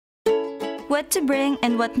What to bring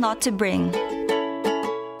and what not to bring.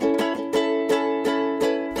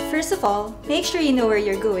 First of all, make sure you know where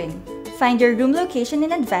you're going. Find your room location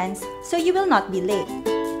in advance so you will not be late.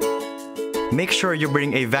 Make sure you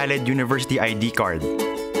bring a valid university ID card.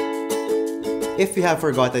 If you have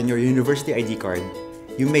forgotten your university ID card,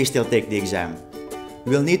 you may still take the exam.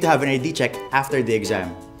 You will need to have an ID check after the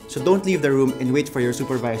exam, so don't leave the room and wait for your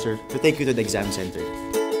supervisor to take you to the exam center.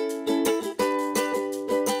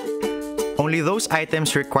 Only those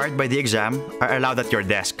items required by the exam are allowed at your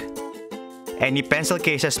desk. Any pencil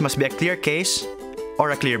cases must be a clear case or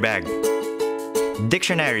a clear bag.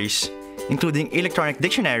 Dictionaries, including electronic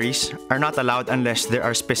dictionaries, are not allowed unless there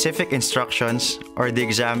are specific instructions or the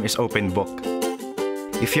exam is open book.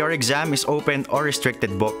 If your exam is open or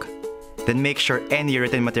restricted book, then make sure any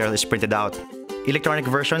written material is printed out. Electronic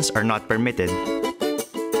versions are not permitted.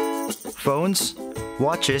 Phones,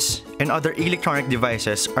 watches, and other electronic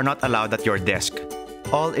devices are not allowed at your desk.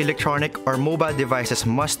 All electronic or mobile devices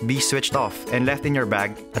must be switched off and left in your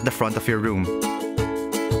bag at the front of your room.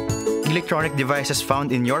 Electronic devices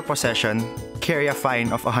found in your possession carry a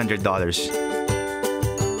fine of $100.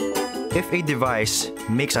 If a device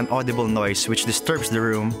makes an audible noise which disturbs the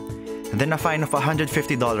room, then a fine of $150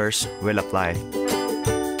 will apply.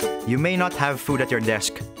 You may not have food at your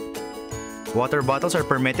desk. Water bottles are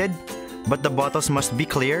permitted, but the bottles must be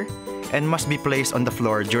clear and must be placed on the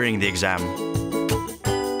floor during the exam.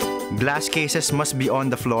 Glass cases must be on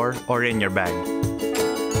the floor or in your bag.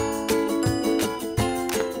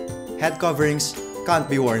 Head coverings can't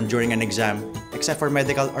be worn during an exam except for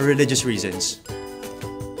medical or religious reasons.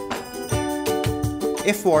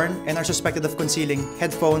 If worn and are suspected of concealing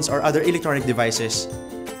headphones or other electronic devices,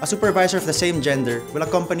 a supervisor of the same gender will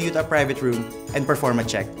accompany you to a private room and perform a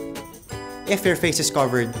check. If your face is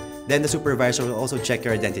covered, then the supervisor will also check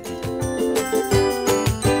your identity.